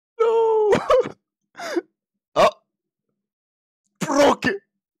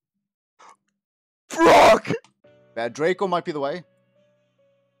Yeah, Draco might be the way.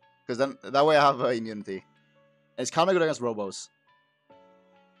 Because then that way I have immunity. It's kind of good against Robos.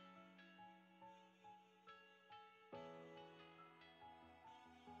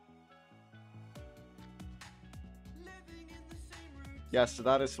 Yes,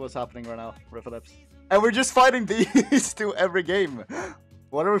 that is what's happening right now, Rifflips. And we're just fighting these two every game.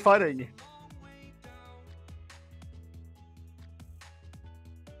 What are we fighting?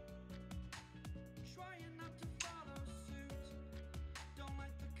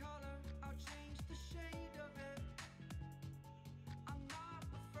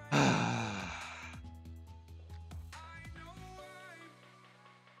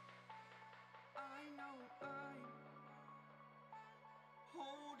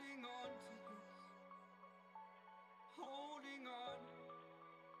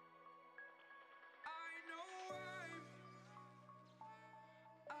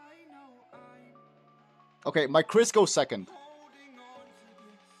 Okay, my Chris goes second.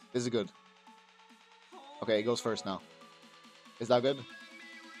 This is good. Okay, it goes first now. Is that good?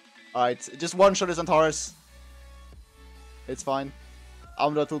 Alright, just one shot is Antares. It's fine.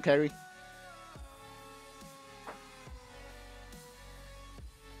 Amdot will carry.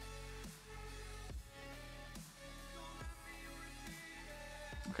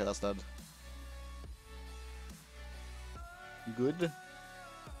 Okay, that's dead. Good.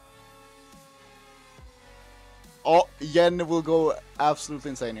 Oh, Yen will go absolutely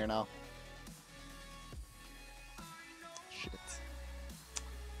insane here now. Shit.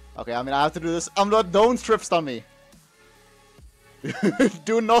 Okay, I mean, I have to do this. Don't strip stun me.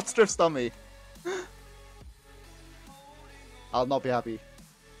 Do not strip stun me. I'll not be happy.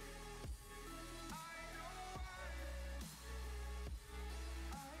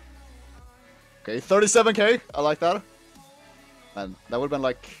 Okay, 37k. I like that. Man, that would have been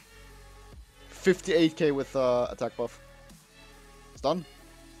like 58k with attack buff. Stun.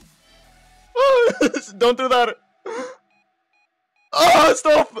 Don't do that. Oh,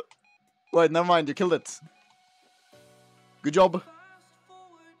 stop. Wait, never mind. You killed it. Good job.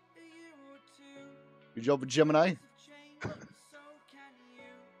 Good job, Gemini.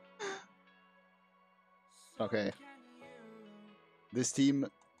 Okay. This team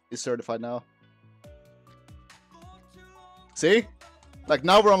is certified now. See? Like,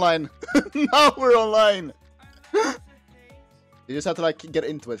 now we're online. Now we're online. You just have to, like, get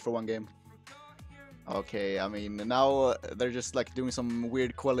into it for one game. Okay, I mean, now they're just, like, doing some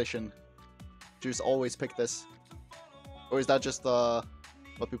weird coalition. Just always pick this. Or is that just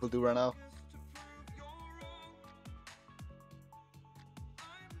what people do right now?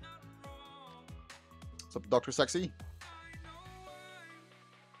 What's up, Dr. Sexy?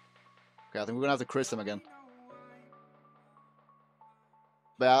 Okay, I think we're gonna have to Chris him again.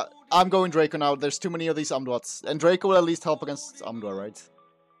 But yeah, I'm going Draco now. There's too many of these Amdots. And Draco will at least help against Amdor, right?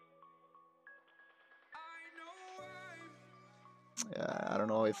 Yeah, I don't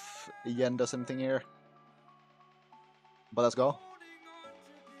know if Yen does anything here. But let's go.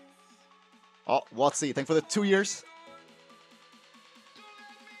 Oh, Watsy, thanks for the 2 years.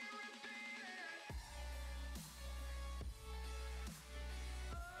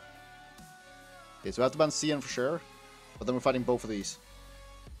 Okay, so we have to ban CN for sure. But then we're fighting both of these.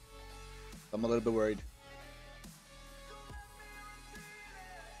 I'm a little bit worried.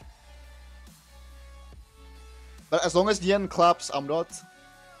 But as long as Yen claps Amdot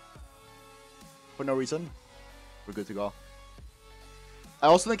for no reason, we're good to go. I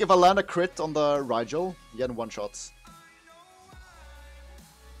also think if I land a crit on the Rigel, Yen one-shots.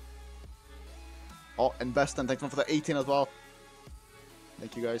 Oh, and Best, and thanks for the 18 as well.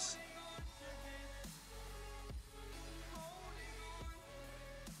 Thank you guys.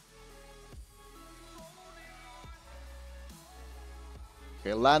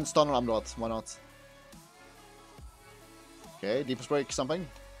 Okay, land stun on Amdot, why not? Okay, Deepest Break something.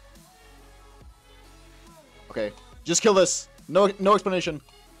 Okay, just kill this. No explanation.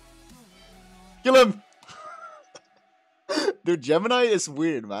 Kill him! Dude, Gemini is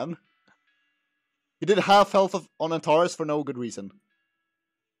weird, man. He did half health on Antares for no good reason.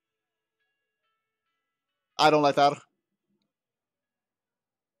 I don't like that.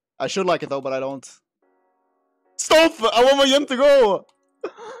 I should like it though, but I don't. Stop! I want my Yen to go!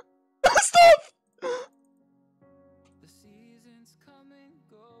 Stop!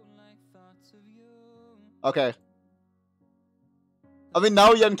 Okay. I mean,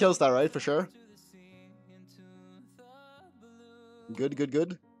 now Yen kills that, right? For sure. Good, good,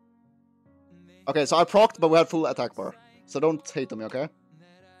 good. Okay, so I procced, but we had full attack bar. So don't hate on me, okay?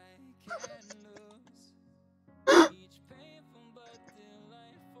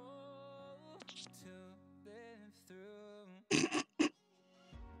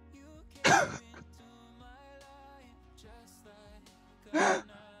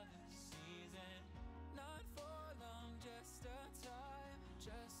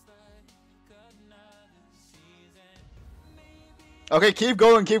 Okay, keep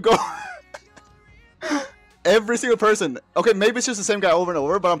going, keep going. Every single person. Okay, maybe it's just the same guy over and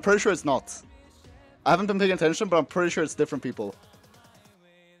over, but I'm pretty sure it's not. I haven't been paying attention, but I'm pretty sure it's different people.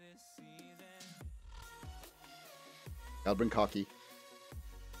 I'll bring Cocky.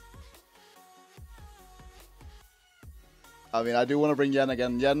 I mean, I do want to bring Yen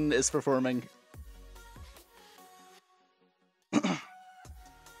again. Yen is performing.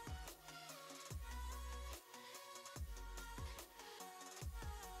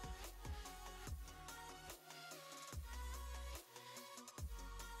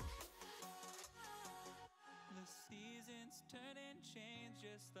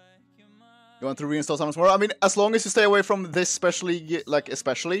 You want to reinstall Summons more? I mean, as long as you stay away from this special league, like,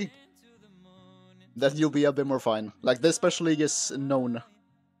 especially, then you'll be a bit more fine. Like, this special league is known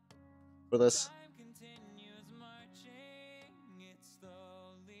for this.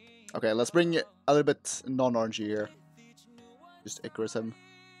 Okay, let's bring a little bit non-RNG here. Just Icarus him.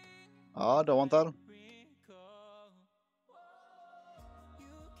 Ah, don't want that.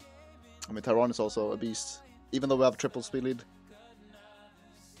 I mean, Tyrone is also a beast, even though we have triple speed lead.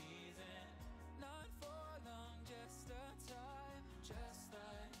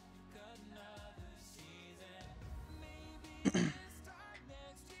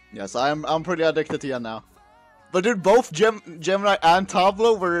 Yes, I'm pretty addicted to Yen now. But dude, both Gemini and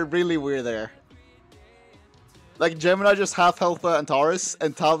Tablo were really weird there. Like, Gemini just half health Antares,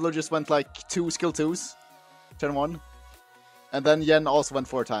 and Tablo just went like 2 skill 2s. Turn 1. And then Yen also went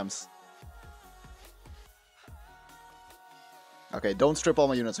 4 times. Okay, don't strip all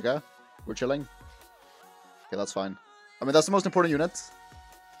my units, okay? We're chilling. Okay, that's fine. I mean, that's the most important unit.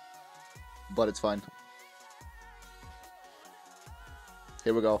 But it's fine.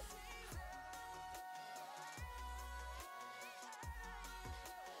 Here we go.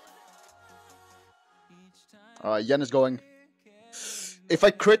 Alright, Yen is going. If I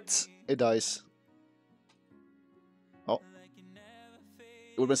crit, it dies. Oh.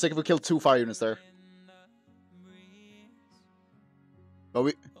 It would have been sick if we killed 2 fire units there.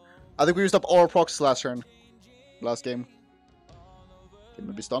 But I think we used up all our procs last turn. Last game. Okay,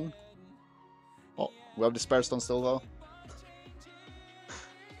 maybe stun. Oh, we have Despair stun still though.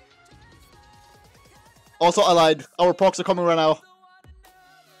 Also, I lied. Our procs are coming right now.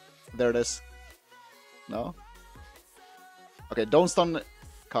 There it is. No? Okay, don't stun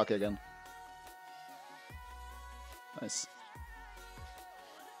Kaki again. Nice.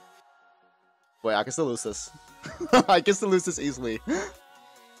 Wait, I can still lose this. I can still lose this easily.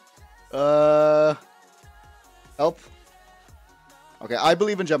 Help. Okay, I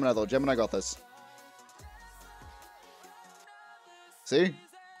believe in Gemini though. Gemini got this. See?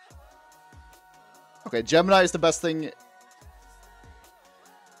 Okay, Gemini is the best thing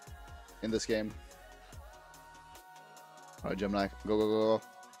in this game. Alright, Gemini. Go, go, go, go.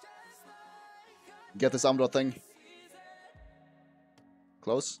 Get this Umbra thing.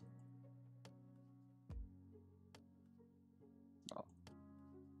 Close. Oh.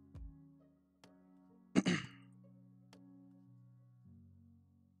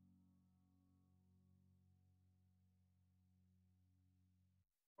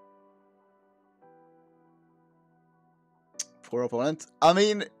 Poor opponent. I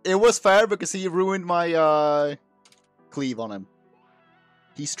mean, it was fair because he ruined my cleave on him.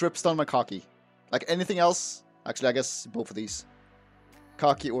 He strip stunned my Kaki. Like anything else, actually I guess both of these.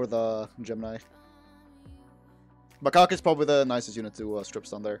 Kaki or the Gemini. But Kaki is probably the nicest unit to strip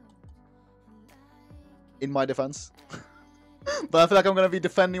stun there. In my defense. But I feel like I'm going to be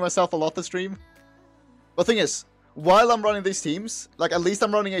defending myself a lot this stream. But the thing is, while I'm running these teams, like at least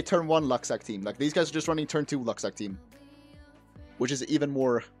I'm running a turn 1 Luxac team. Like these guys are just running turn 2 Luxac team. Which is even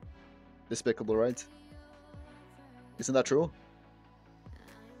more despicable, right? Isn't that true?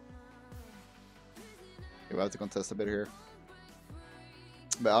 Okay, we have to contest a bit here.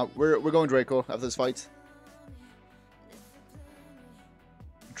 But we're going Draco after this fight.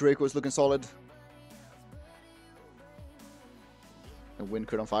 Draco is looking solid. And Wind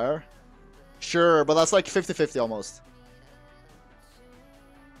crit on fire. Sure, but that's like 50-50 almost.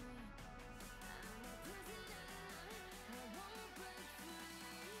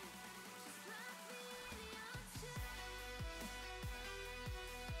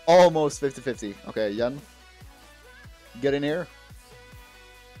 Almost 50-50. Okay, Yen. Get in here.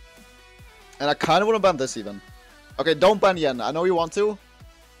 And I kind of want to ban this even. Okay, don't ban Yen. I know you want to.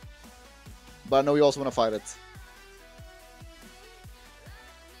 But I know you also want to fight it.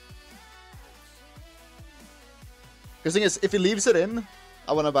 Because Because the thing is, if he leaves it in,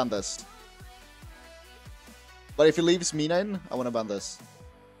 I want to ban this. But if he leaves Mina in, I want to ban this.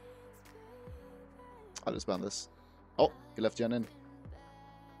 I'll just ban this. Oh, he left Jen in.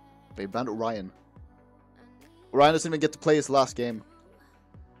 They banned Orion. Orion doesn't even get to play his last game.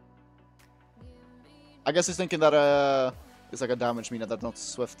 I guess he's thinking that it's like a damage Mina that's not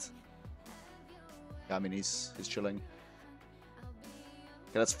Swift. Yeah, I mean he's chilling.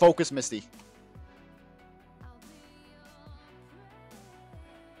 Okay, let's focus Misty.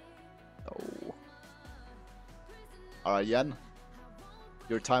 Oh. Alright, Yen.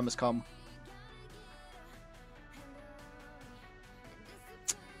 Your time has come.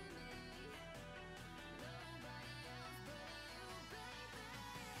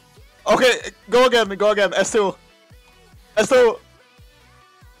 Okay, go again, S2. S2.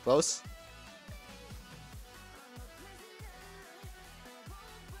 Close.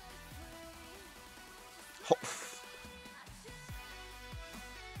 Oh.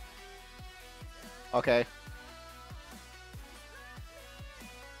 Okay.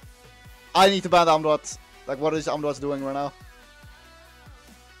 I need to ban Amdot. Like, what is Amdot doing right now?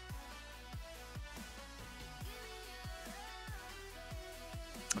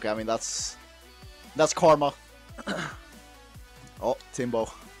 Okay, I mean, that's karma. Oh,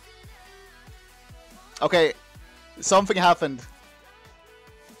 Timbo. Okay, something happened.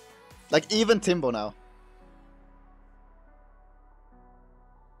 Like, even Timbo now.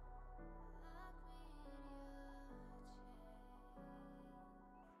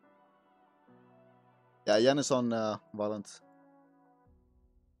 Yeah, Yen is on Violent.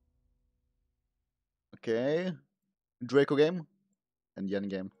 Okay. Draco game and Yen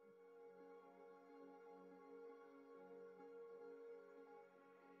game.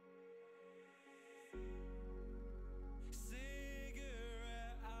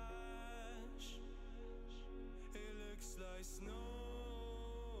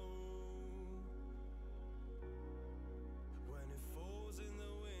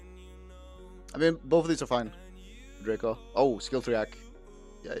 I mean, both of these are fine. Draco. Oh, skill 3 hack.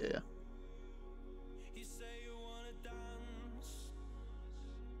 Yeah.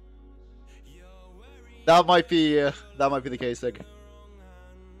 That might be the case, like.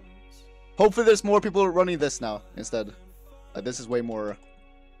 Hopefully there's more people running this now instead. Like, this is way more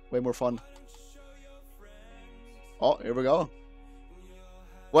fun. Oh, here we go.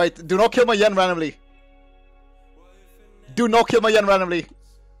 Wait, do not kill my Yen randomly. Do not kill my Yen randomly.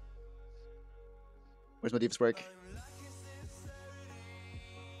 Where's my Deep's Break?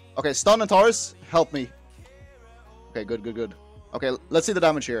 Okay, stun and Taurus, help me. Okay, good. Okay, let's see the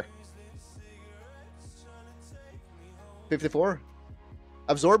damage here. 54.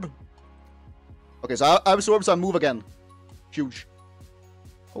 Absorb. Okay, so I absorb, so I move again. Huge.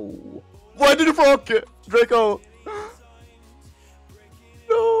 Oh. Why did you proc? Draco.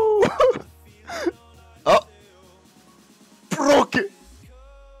 No. Oh. Proc.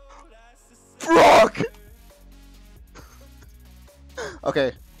 Proc.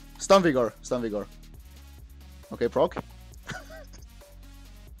 Okay. Stun Vigor. Okay, proc.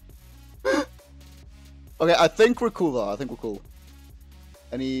 Okay, I think we're cool though.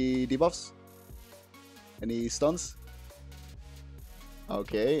 Any debuffs? Any stuns?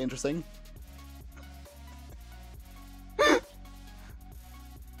 Okay, interesting.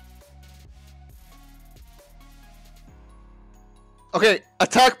 Okay,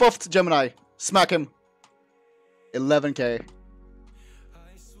 attack buffed Gemini. Smack him. 11k.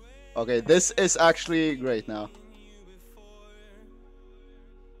 Okay, this is actually great now.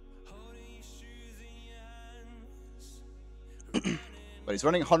 But he's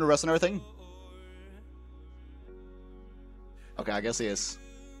running 100 rest and everything. Okay, I guess he is.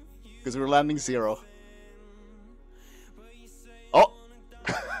 Because we're landing 0. Oh!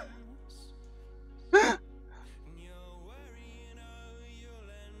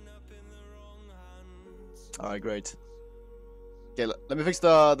 Alright, great. Okay, let me fix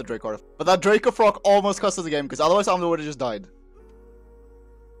the Draco. But that Draco Frog almost cost us the game, because otherwise Amdo would have just died.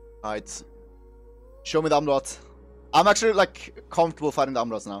 Alright. Show me the Amdot. I'm actually, like, comfortable fighting the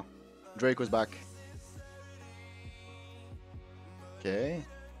Amdots now. Draco's back. Okay.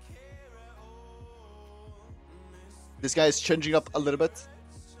 This guy is changing up a little bit.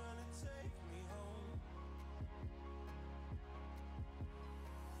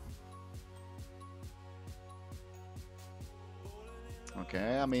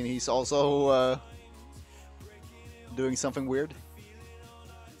 Okay, I mean, he's also doing something weird.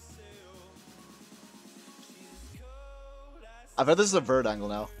 I've heard this is a Verd angle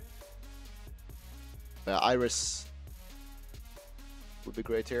now. Iris would be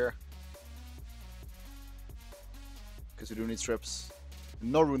great here. because we do need strips.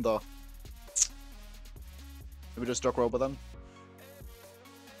 No rune though. Maybe just struck Robo then.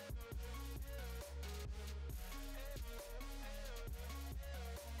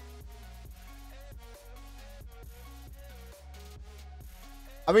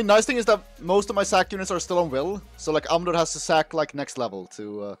 I mean, nice thing is that most of my sack units are still on will, so like Amdor has to sack like next level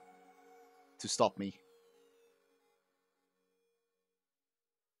to stop me.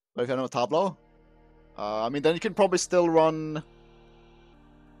 But if you have no tableau, I mean, then you can probably still run.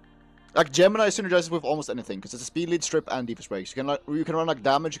 Like Gemini synergizes with almost anything because it's a speed lead, strip, and defense breaks. You can run like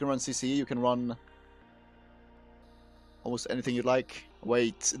damage, you can run CC, you can run almost anything you'd like.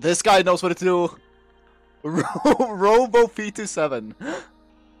 Wait, this guy knows what to do. Robo P27.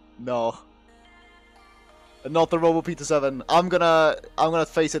 No. Not the Robo P27. I'm gonna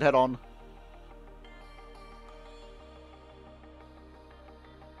face it head on.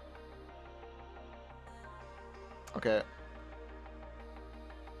 Okay.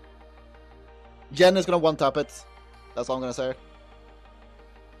 Jen is gonna one-tap it. That's all I'm gonna say.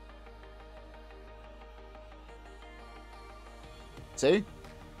 See?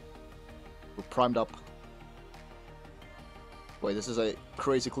 We're primed up. Wait, this is a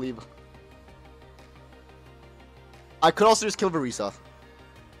crazy cleave. I could also just kill Verisa.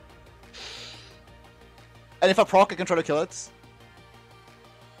 And if I proc, I can try to kill it.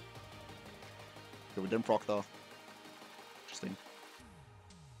 Okay, we didn't proc though. Interesting.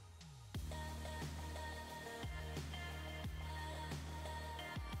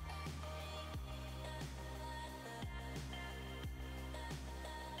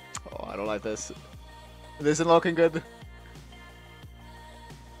 Oh, I don't like this. This isn't looking good.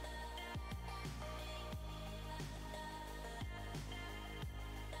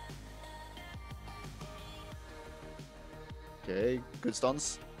 Okay, good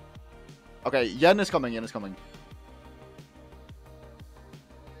stuns. Okay, Yen is coming, Yen is coming.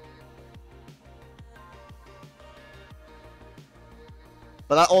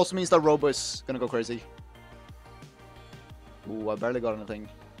 But that also means that Robo is gonna go crazy. Ooh, I barely got anything.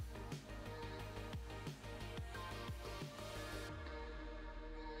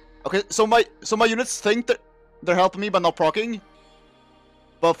 Okay, so my units think that they're helping me by not proccing.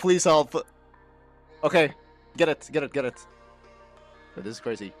 But please help. Okay, get it, get it, get it. Oh, this is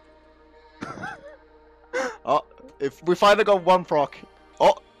crazy. Oh, if we finally got one proc.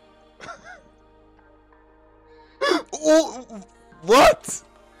 Oh. Oh, what?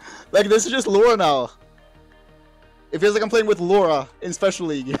 Like, this is just Laura now. It feels like I'm playing with Laura in Special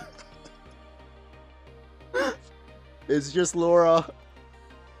League. It's just Laura.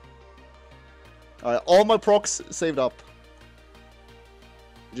 Alright, all my procs saved up.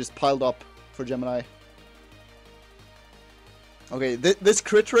 Just piled up for Gemini. Okay, this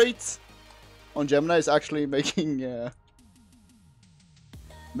crit rate on Gemini is actually making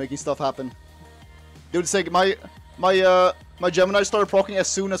making stuff happen. Dude, say my Gemini started proccing as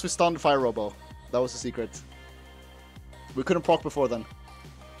soon as we stunned Fire Robo. That was the secret. We couldn't proc before then.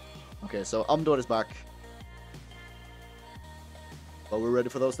 Okay, so Amdor is back. Well, we're ready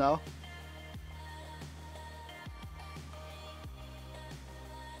for those now.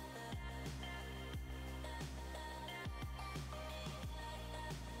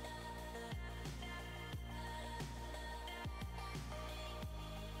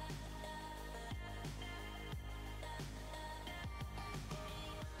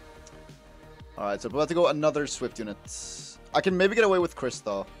 Alright, so we're about to go another Swift unit. I can maybe get away with Chris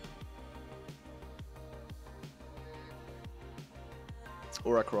though.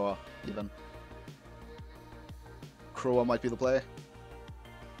 Or a Croa, even. Croa might be the play.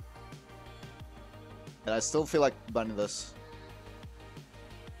 And I still feel like banning this.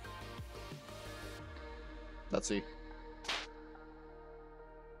 Let's see.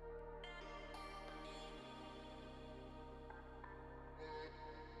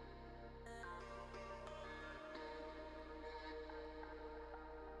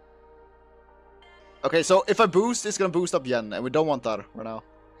 Okay, so if I boost, it's gonna boost up Yen, and we don't want that right now.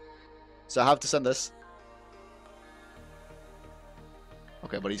 So I have to send this.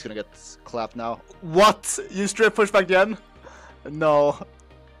 Okay, but he's gonna get clapped now. What? You straight push back Yen? No.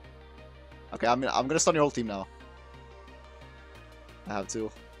 Okay, I'm gonna stun your whole team now. I have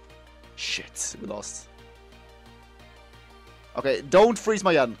to. Shit, we lost. Okay, don't freeze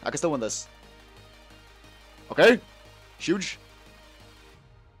my Yen. I can still win this. Okay, huge.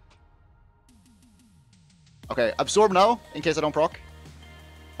 Okay, absorb now, in case I don't proc.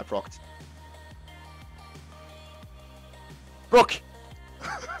 I procced. Brook!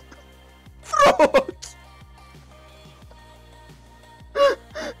 Brook!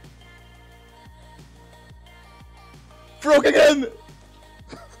 Frog again!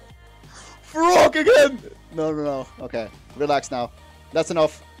 Frog again! No, no, no. Okay, relax now. That's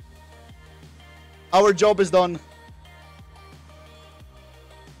enough. Our job is done.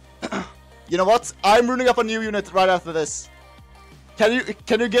 You know what? I'm running up a new unit right after this.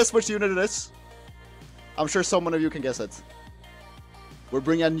 Can you guess which unit it is? I'm sure someone of you can guess it. We're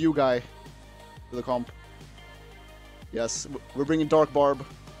bringing a new guy to the comp. Yes, we're bringing Dark Barb.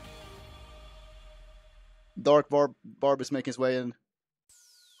 Dark Barb is making his way in.